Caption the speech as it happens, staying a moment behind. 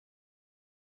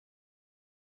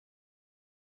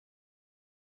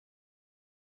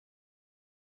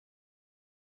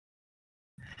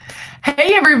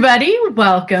Hey everybody,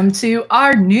 welcome to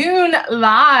our noon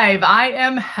live. I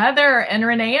am Heather, and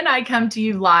Renee and I come to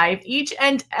you live each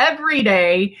and every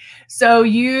day so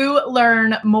you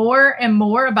learn more and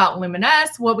more about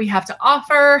Luminous, what we have to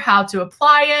offer, how to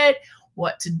apply it,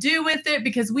 what to do with it,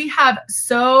 because we have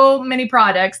so many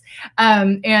products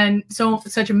and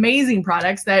such amazing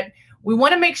products that we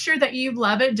want to make sure that you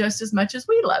love it just as much as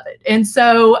we love it. And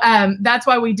so that's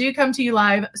why we do come to you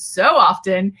live so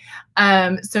often,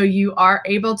 so you are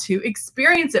able to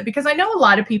experience it. Because I know a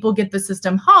lot of people get the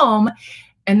system home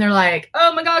and they're like,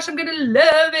 oh my gosh, I'm going to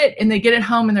love it. And they get it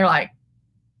home and they're like,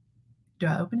 do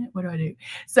I open it? What do I do?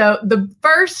 So the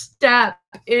first step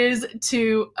is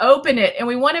to open it. And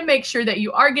we want to make sure that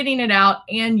you are getting it out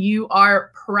and you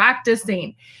are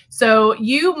practicing. So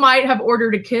you might have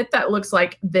ordered a kit that looks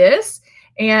like this.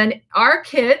 And our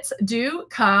kits do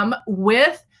come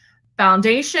with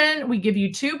foundation. We give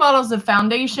you 2 bottles of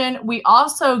foundation. We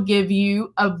also give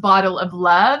you a bottle of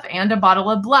Love and a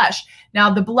bottle of Blush.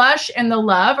 Now the Blush and the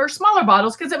Love are smaller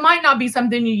bottles because it might not be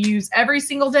something you use every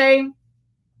single day.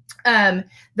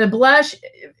 The Blush,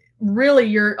 really,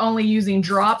 you're only using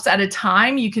drops at a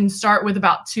time. You can start with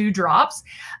about 2 drops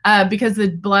because the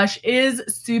blush is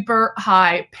super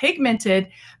high pigmented,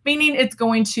 meaning it's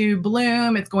going to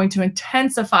bloom, it's going to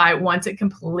intensify once it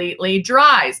completely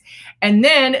dries. And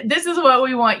then this is what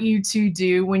we want you to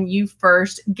do when you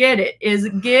first get it, is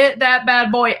get that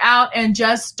bad boy out and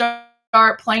just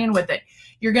start playing with it.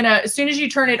 You're gonna, as soon as you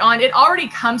turn it on, it already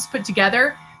comes put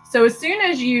together. So as soon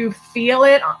as you feel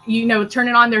it, turn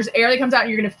it on, there's air that comes out and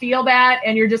you're going to feel that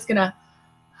and you're just going to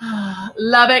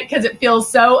love it because it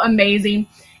feels so amazing.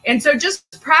 And so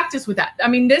just practice with that. I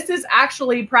mean, this is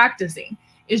actually practicing,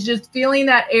 is just feeling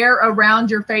that air around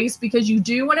your face, because you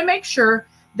do want to make sure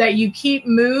that you keep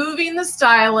moving the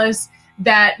stylus,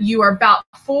 that you are about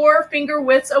 4 finger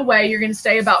widths away. You're going to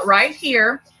stay about right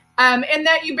here. And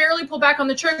that you barely pull back on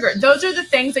the trigger. Those are the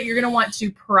things that you're going to want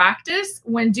to practice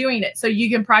when doing it. So you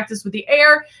can practice with the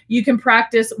air, you can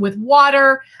practice with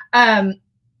water,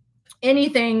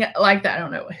 anything like that. I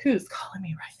don't know who's calling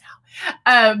me right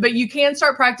now, but you can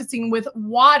start practicing with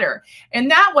water. And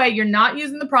that way you're not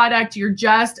using the product, you're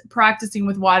just practicing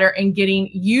with water and getting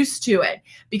used to it,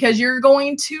 because you're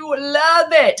going to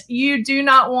love it. You do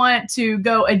not want to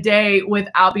go a day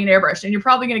without being airbrushed, and you're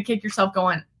probably going to kick yourself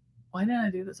going, why didn't I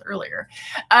do this earlier?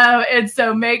 And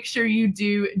so make sure you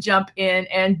do jump in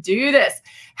and do this.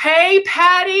 Hey,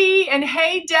 Patty, and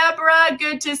hey, Deborah.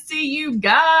 Good to see you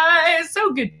guys.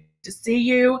 So good to see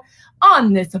you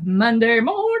on this Monday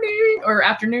morning or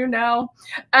afternoon now.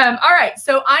 All right,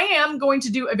 so I am going to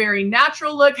do a very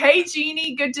natural look. Hey,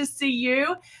 Jeannie, good to see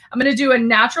you. I'm going to do a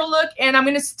natural look, and I'm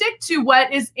going to stick to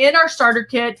what is in our starter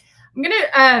kit. I'm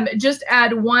going to just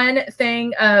add one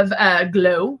thing of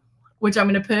glow, which I'm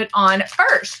going to put on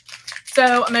first.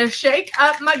 So I'm going to shake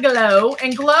up my glow,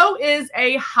 and glow is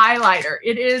a highlighter.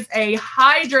 It is a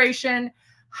hydration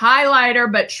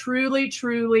highlighter, but truly,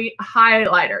 truly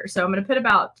highlighter. So I'm going to put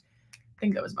about, I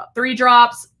think that was about 3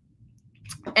 drops,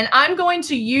 and I'm going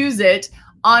to use it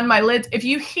on my lids. If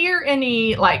you hear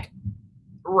any like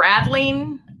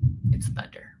rattling, it's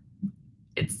thunder.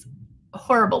 It's a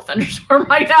horrible thunderstorm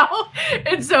right now.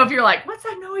 And so if you're like, what's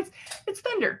that noise? It's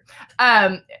thunder.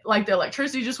 Like the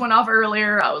electricity just went off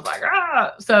earlier. I was like,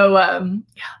 ah. So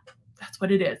yeah, that's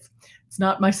what it is. It's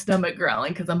not my stomach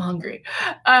growling because I'm hungry.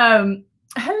 Hello,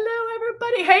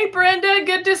 everybody. Hey, Brenda.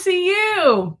 Good to see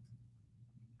you.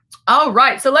 All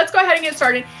right. So let's go ahead and get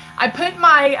started. I put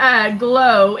my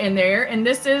glow in there, and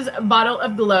this is a bottle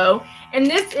of glow, and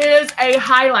this is a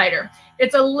highlighter.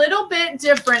 It's a little bit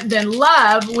different than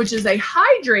Love, which is a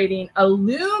hydrating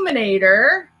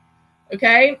illuminator.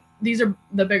 Okay. These are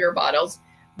the bigger bottles,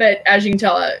 but as you can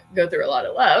tell, I go through a lot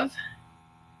of Love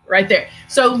right there.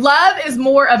 So Love is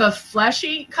more of a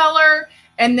fleshy color,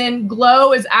 and then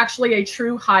glow is actually a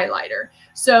true highlighter.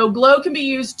 So glow can be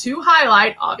used to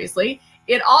highlight, obviously.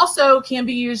 It also can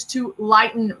be used to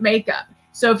lighten makeup.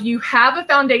 So if you have a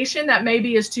foundation that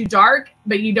maybe is too dark,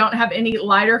 but you don't have any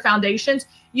lighter foundations,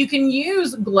 you can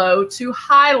use glow to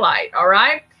highlight, all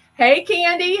right? Hey,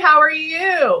 Candy, how are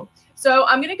you? So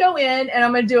I'm going to go in and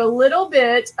I'm going to do a little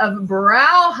bit of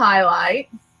brow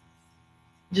highlight,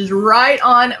 just right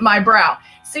on my brow.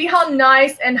 See how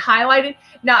nice and highlighted?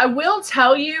 Now, I will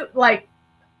tell you, like,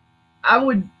 I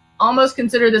would almost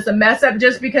consider this a mess up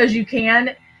just because you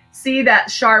can see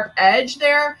that sharp edge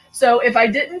there. So if I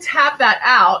didn't tap that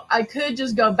out, I could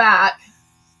just go back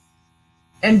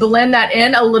and blend that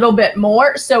in a little bit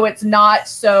more so it's not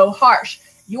so harsh.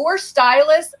 Your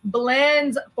stylus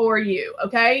blends for you,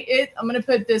 okay? I'm going to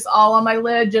put this all on my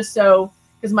lid just so,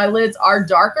 because my lids are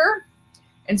darker.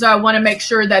 And so I want to make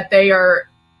sure that they are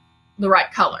the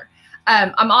right color.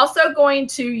 I'm also going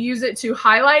to use it to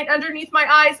highlight underneath my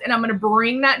eyes, and I'm going to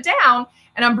bring that down,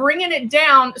 and I'm bringing it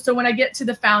down so when I get to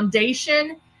the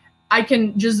foundation, I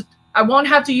won't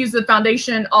have to use the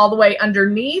foundation all the way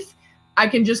underneath. I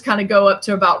can just kind of go up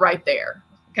to about right there.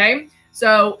 Okay.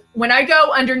 So when I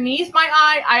go underneath my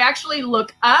eye, I actually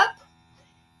look up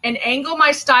and angle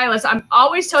my stylus. I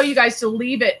always tell you guys to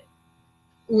leave it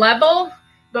level,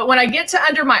 but when I get to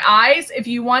under my eyes, if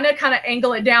you want to kind of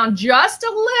angle it down just a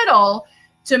little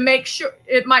to make sure,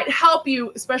 it might help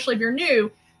you, especially if you're new,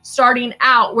 starting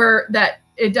out where that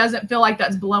it doesn't feel like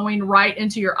that's blowing right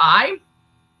into your eye.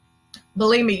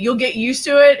 Believe me, you'll get used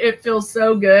to it. It feels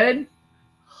so good.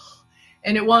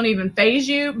 And it won't even phase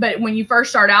you. But when you first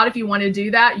start out, if you want to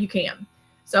do that, you can.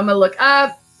 So I'm going to look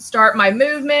up, start my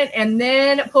movement, and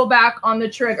then pull back on the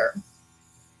trigger.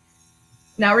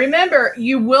 Now remember,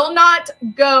 you will not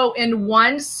go in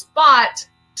one spot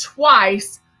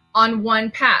twice on one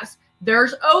pass.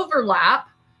 There's overlap,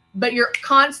 but you're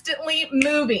constantly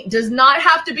moving. Does not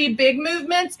have to be big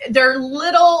movements. They're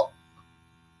little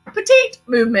petite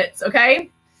movements, okay?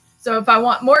 So if I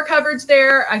want more coverage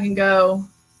there, I can go,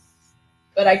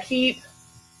 but I keep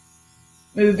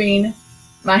moving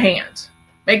my hand.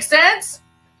 Make sense?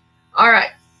 All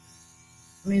right.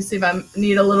 Let me see if I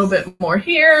need a little bit more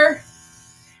here.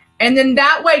 And then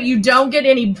that way you don't get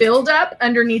any buildup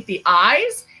underneath the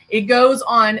eyes. It goes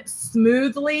on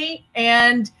smoothly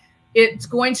and it's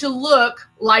going to look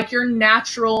like your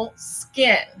natural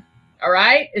skin. All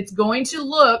right. It's going to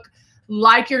look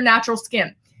like your natural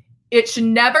skin. It should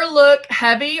never look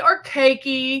heavy or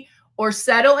cakey or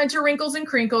settle into wrinkles and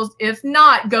crinkles. If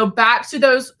not, go back to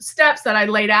those steps that I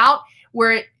laid out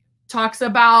where it talks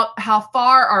about how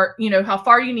far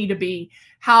you need to be.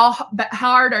 How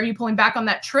hard are you pulling back on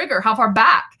that trigger? How far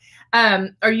back?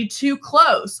 Are you too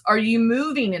close? Are you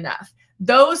moving enough?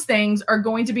 Those things are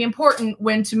going to be important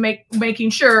when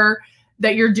making sure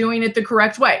that you're doing it the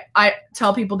correct way. I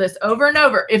tell people this over and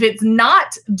over. If it's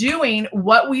not doing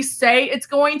what we say it's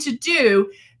going to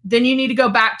do, then you need to go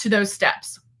back to those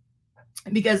steps.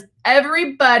 Because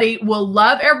everybody will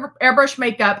love airbrush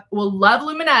makeup, will love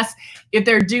Luminous if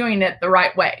they're doing it the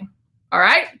right way. All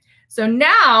right. So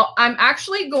now I'm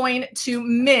actually going to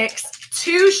mix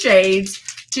 2 shades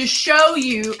to show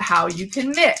you how you can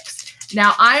mix.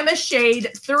 Now I'm a shade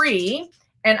 3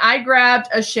 and I grabbed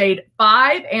a shade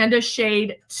 5 and a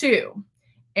shade 2.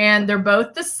 And they're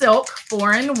both the Silk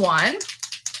 4-in-1.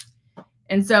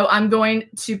 And so I'm going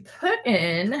to put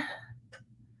in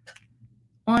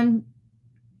 1,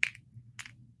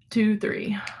 2,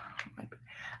 3.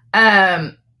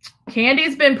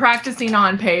 Candy's been practicing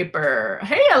on paper.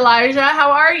 Hey, Elijah, how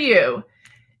are you?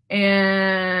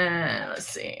 And let's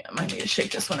see, I might need to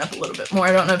shake this one up a little bit more.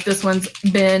 I don't know if this one's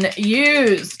been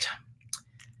used.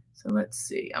 So let's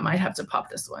see, I might have to pop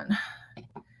this one.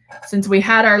 Since we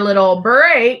had our little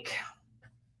break,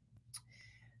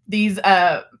 these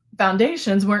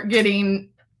foundations weren't getting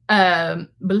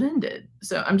blended.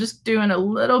 So I'm just doing a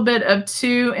little bit of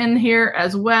 2 in here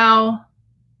as well.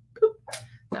 Oop,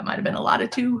 that might have been a lot of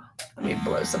 2. Let me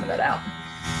blow some of that out.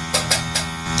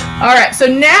 All right, so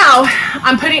now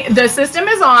I'm putting, the system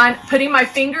is on, putting my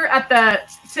finger at the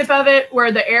tip of it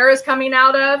where the air is coming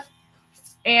out of,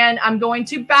 and I'm going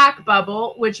to back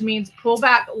bubble, which means pull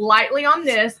back lightly on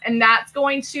this, and that's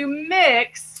going to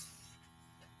mix,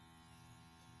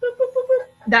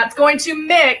 that's going to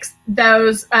mix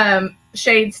those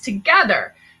shades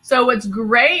together. So what's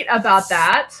great about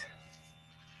that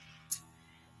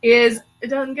is it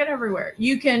doesn't get everywhere.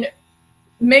 You can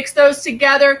mix those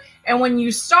together, and when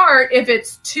you start, if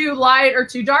it's too light or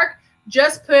too dark,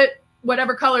 just put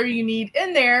whatever color you need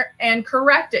in there and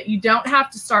correct it. You don't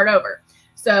have to start over.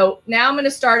 So now I'm going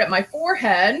to start at my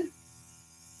forehead,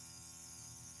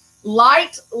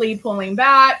 lightly pulling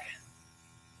back,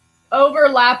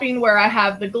 overlapping where I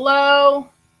have the glow,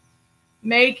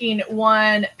 making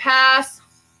 1 pass.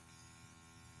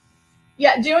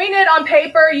 Yeah, doing it on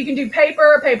paper. You can do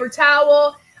paper, paper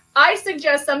towel. I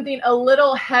suggest something a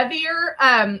little heavier,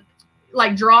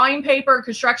 like drawing paper,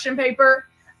 construction paper,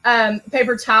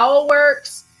 paper towel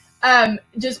works,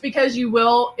 just because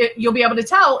you'll be able to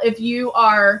tell if you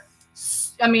are,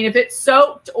 if it's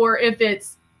soaked or if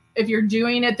you're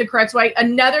doing it the correct way.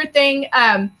 Another thing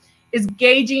is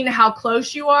gauging how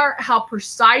close you are, how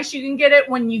precise you can get it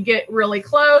when you get really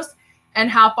close, and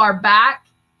how far back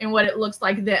and what it looks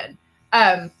like then.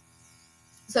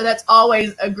 So that's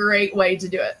always a great way to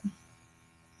do it.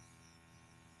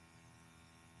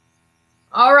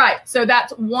 All right, so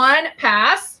that's 1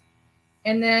 pass,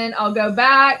 and then I'll go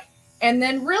back and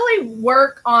then really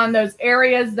work on those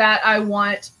areas that I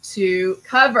want to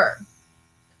cover.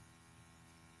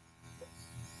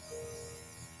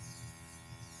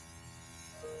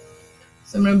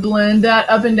 So I'm going to blend that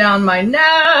up and down my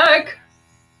neck.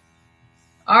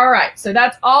 All right, so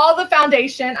that's all the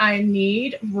foundation I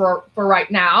need for right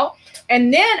now.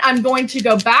 And then I'm going to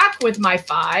go back with my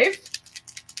 5,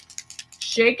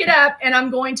 shake it up, and I'm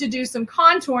going to do some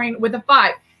contouring with a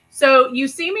 5. So you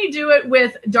see me do it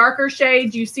with darker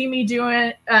shades. You see me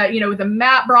doing, with a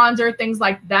matte bronzer, things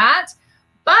like that.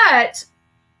 But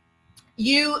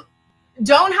you can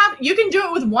do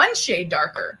it with 1 shade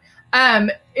darker.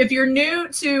 If you're new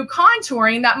to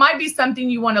contouring, that might be something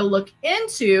you want to look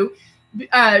into,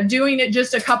 doing it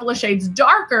just a couple of shades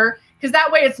darker, because that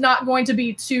way it's not going to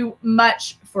be too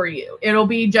much for you. It'll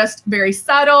be just very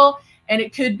subtle, and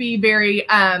it could be very,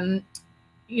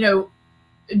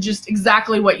 just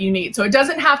exactly what you need. So it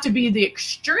doesn't have to be the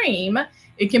extreme.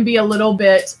 It can be a little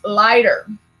bit lighter.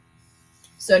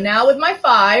 So now with my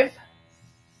 5,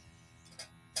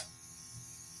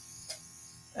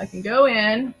 I can go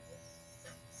in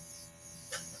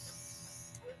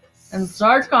and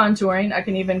start contouring. I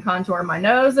can even contour my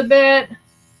nose a bit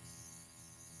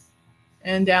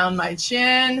and down my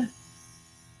chin.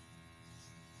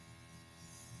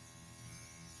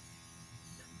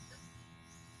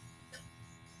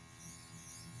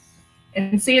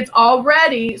 And see, it's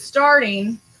already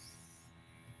starting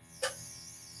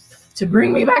to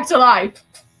bring me back to life.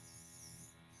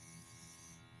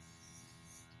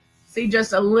 See,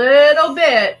 just a little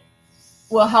bit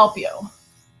will help you.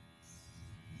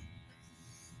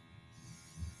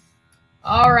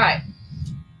 All right.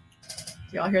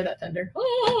 Do y'all hear that thunder?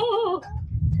 Oh,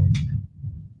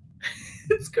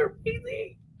 it's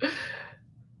crazy.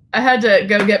 I had to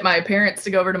go get my parents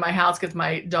to go over to my house because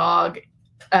my dog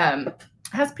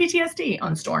has PTSD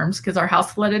on storms because our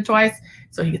house flooded twice.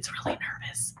 So he gets really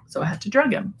nervous. So I had to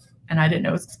drug him. And I didn't know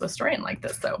it was supposed to rain like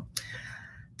this. So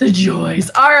the joys.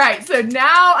 All right. So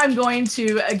now I'm going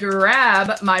to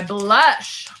grab my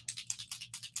blush.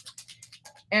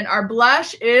 And our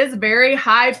blush is very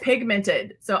high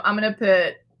pigmented. So I'm going to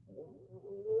put,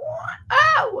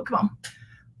 come on.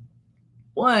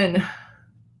 1.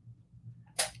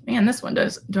 Man, this one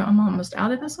does, I'm almost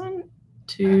out of this one.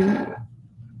 2.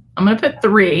 I'm going to put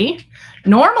 3.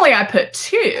 Normally I put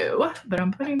 2, but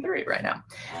I'm putting 3 right now.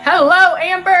 Hello,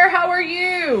 Amber. How are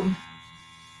you?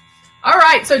 All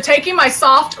right. So taking my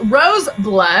soft rose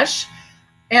blush,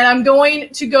 and I'm going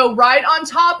to go right on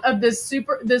top of this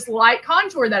light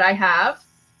contour that I have.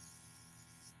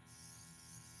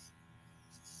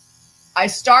 I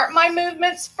start my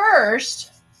movements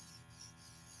first.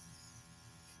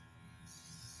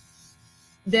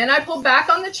 Then I pull back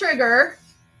on the trigger.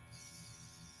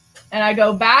 And I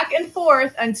go back and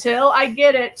forth until I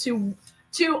get it to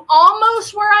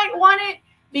almost where I want it,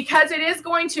 because it is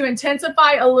going to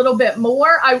intensify a little bit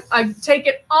more. I take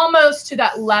it almost to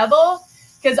that level,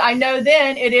 because I know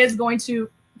then it is going to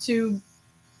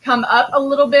come up a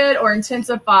little bit or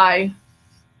intensify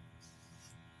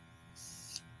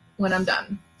when I'm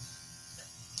done.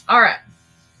 All right.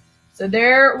 So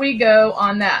there we go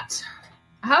on that.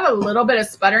 I have a little bit of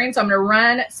sputtering, so I'm going to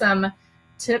run some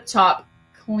Tip Top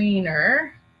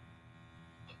cleaner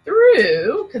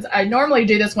through, because I normally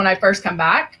do this when I first come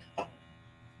back.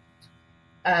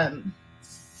 To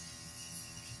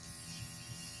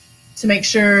make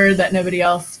sure that nobody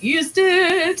else used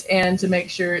it and to make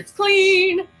sure it's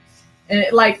clean. And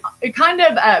it kind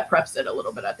of preps it a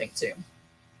little bit, I think, too.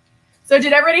 So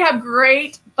did everybody have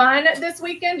great fun this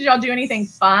weekend? Did y'all do anything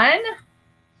fun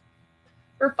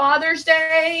for Father's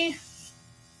Day?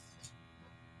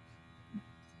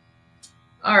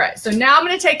 All right, so now I'm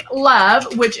going to take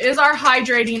Love, which is our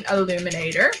hydrating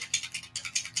illuminator.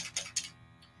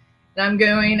 And I'm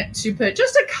going to put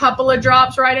just a couple of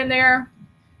drops right in there,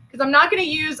 because I'm not going to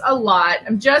use a lot.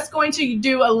 I'm just going to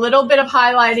do a little bit of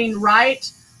highlighting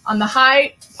right on the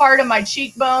high part of my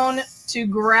cheekbone to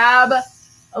grab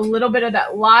a little bit of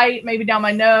that light, maybe down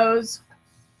my nose.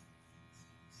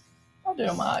 I'll do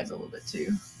my eyes a little bit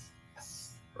too.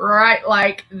 Right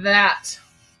like that.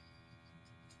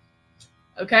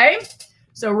 Okay,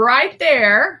 so right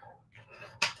there,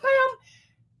 bam,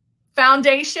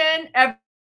 foundation,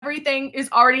 everything is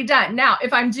already done. Now,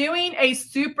 if I'm doing a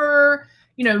super,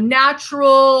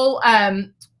 natural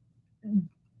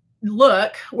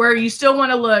look where you still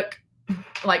want to look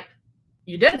like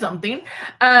you did something,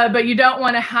 but you don't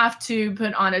want to have to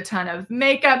put on a ton of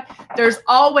makeup, there's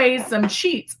always some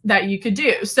cheats that you could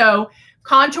do. So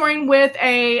contouring with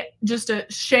just a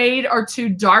shade or 2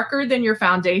 darker than your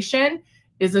foundation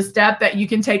is a step that you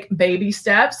can take baby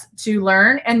steps to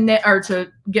learn and then, or to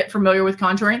get familiar with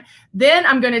contouring. Then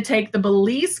I'm going to take the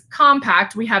Belize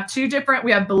Compact. We have two different,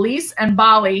 we have Belize and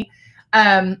Bali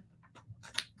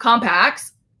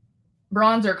compacts,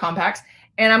 bronzer compacts.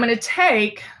 And I'm going to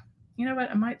take, you know what,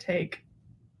 I think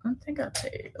I'll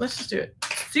take, let's just do it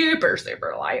super,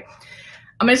 super light.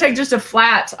 I'm going to take just a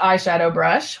flat eyeshadow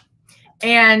brush,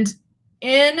 and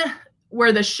in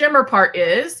where the shimmer part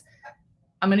is,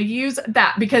 I'm going to use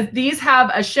that because these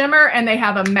have a shimmer and they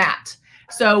have a matte.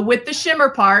 So with the shimmer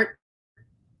part,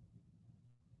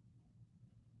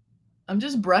 I'm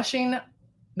just brushing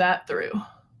that through.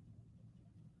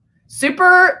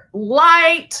 Super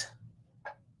light.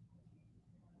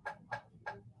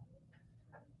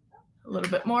 A little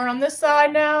bit more on this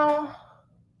side now.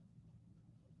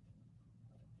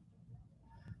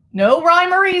 No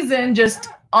rhyme or reason, just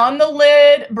on the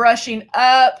lid, brushing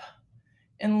up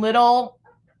in little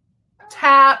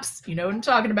taps. You know what I'm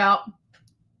talking about.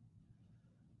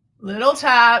 Little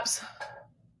taps.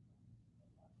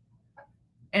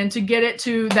 And to get it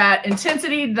to that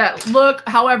intensity, that look,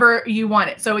 however you want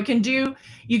it. So it can do,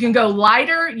 you can go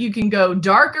lighter, you can go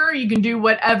darker, you can do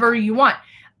whatever you want.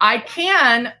 I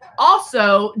can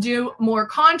also do more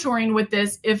contouring with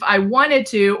this if I wanted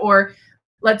to, or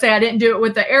let's say I didn't do it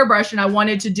with the airbrush and I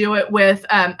wanted to do it with,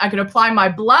 I could apply my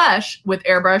blush with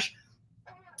airbrush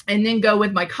and then go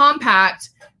with my compact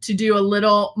to do a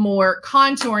little more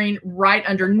contouring right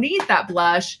underneath that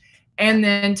blush and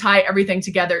then tie everything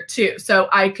together too. So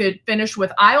I could finish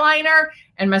with eyeliner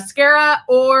and mascara,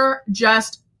 or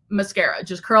just mascara,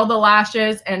 just curl the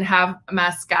lashes and have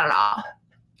mascara.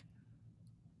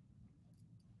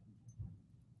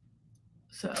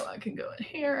 So I can go in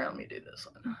here. Let me do this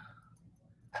one.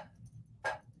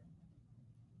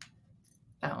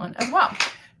 That one as well.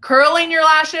 Curling your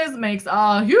lashes makes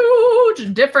a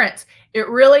huge difference. It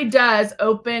really does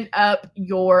open up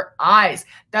your eyes.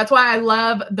 That's why I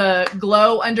love the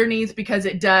glow underneath, because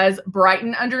it does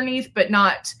brighten underneath, but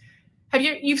not,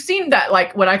 you've seen that,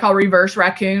 like what I call reverse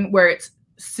raccoon, where it's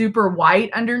super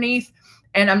white underneath.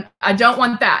 And I don't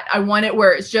want that. I want it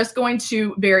where it's just going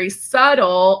to very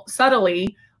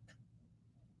subtly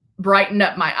brighten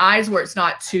up my eyes, where it's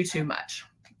not too much.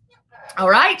 All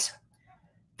right.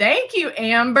 Thank you,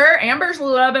 Amber. Amber's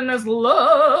loving this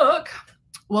look.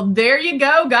 Well, there you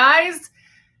go, guys.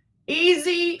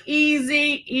 Easy,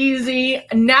 easy, easy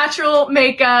natural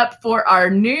makeup for our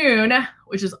noon,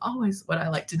 which is always what I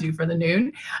like to do for the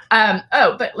noon.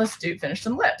 Oh, but let's finish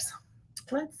some lips.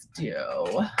 Let's do,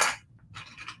 what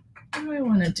do I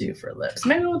want to do for lips?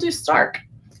 Maybe we'll do Stark.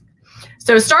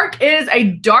 So Stark is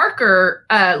a darker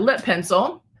lip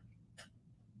pencil,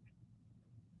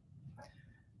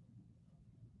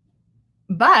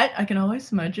 but I can always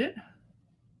smudge it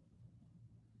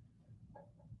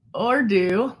or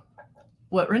do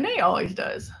what Renee always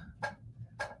does.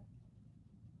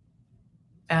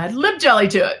 Add lip jelly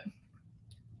to it.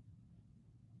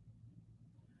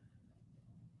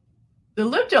 The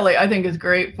lip jelly, I think, is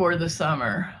great for the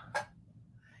summer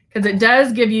because it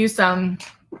does give you some,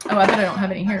 oh, I bet I don't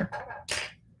have any here.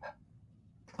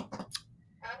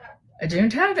 I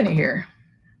don't have any here.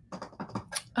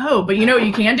 Oh, but you know what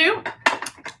you can do?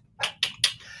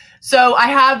 So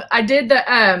I did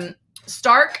the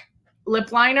Stark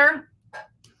lip liner,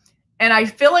 and I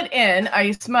fill it in,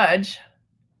 I smudge,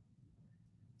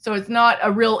 so it's not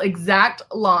a real exact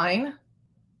line.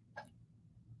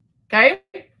 Okay.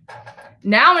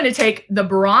 Now I'm going to take the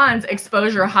bronze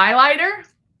exposure highlighter,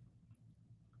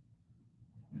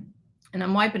 and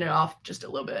I'm wiping it off just a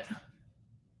little bit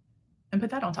and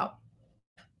put that on top.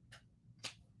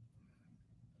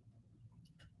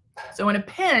 So in a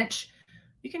pinch,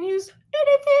 you can use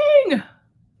anything,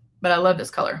 but I love this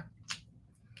color.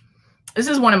 This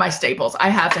is one of my staples. I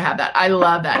have to have that. I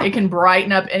love that. It can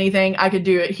brighten up anything. I could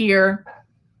do it here.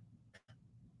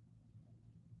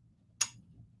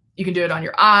 You can do it on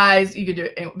your eyes. You could do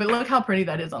it, but look how pretty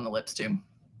that is on the lips too.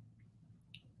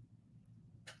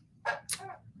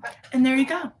 And there you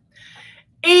go.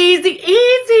 Easy,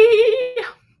 easy.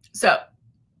 So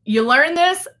you learn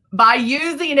this by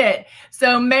using it.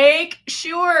 So make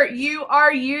sure you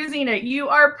are using it. You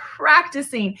are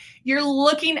practicing. You're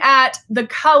looking at the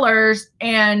colors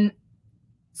and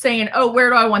saying, oh, where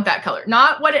do I want that color?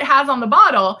 Not what it has on the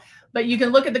bottle, but you can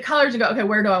look at the colors and go, okay,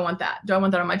 where do I want that? Do I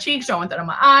want that on my cheeks? Do I want that on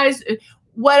my eyes?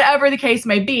 Whatever the case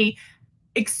may be,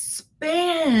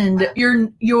 expand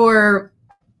your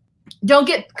don't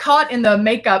get caught in the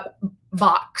makeup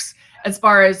box as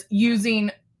far as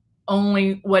using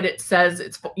only what it says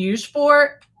it's used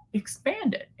for.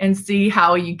 expand it and see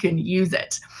how you can use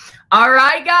it. All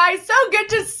right, guys, so good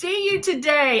to see you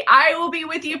today. I will be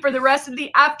with you for the rest of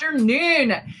the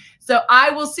afternoon. So I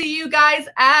will see you guys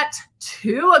at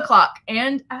 2 o'clock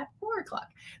and at 4 o'clock.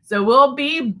 So we'll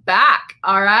be back.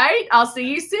 All right, I'll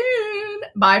see you soon.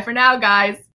 Bye for now,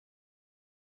 guys.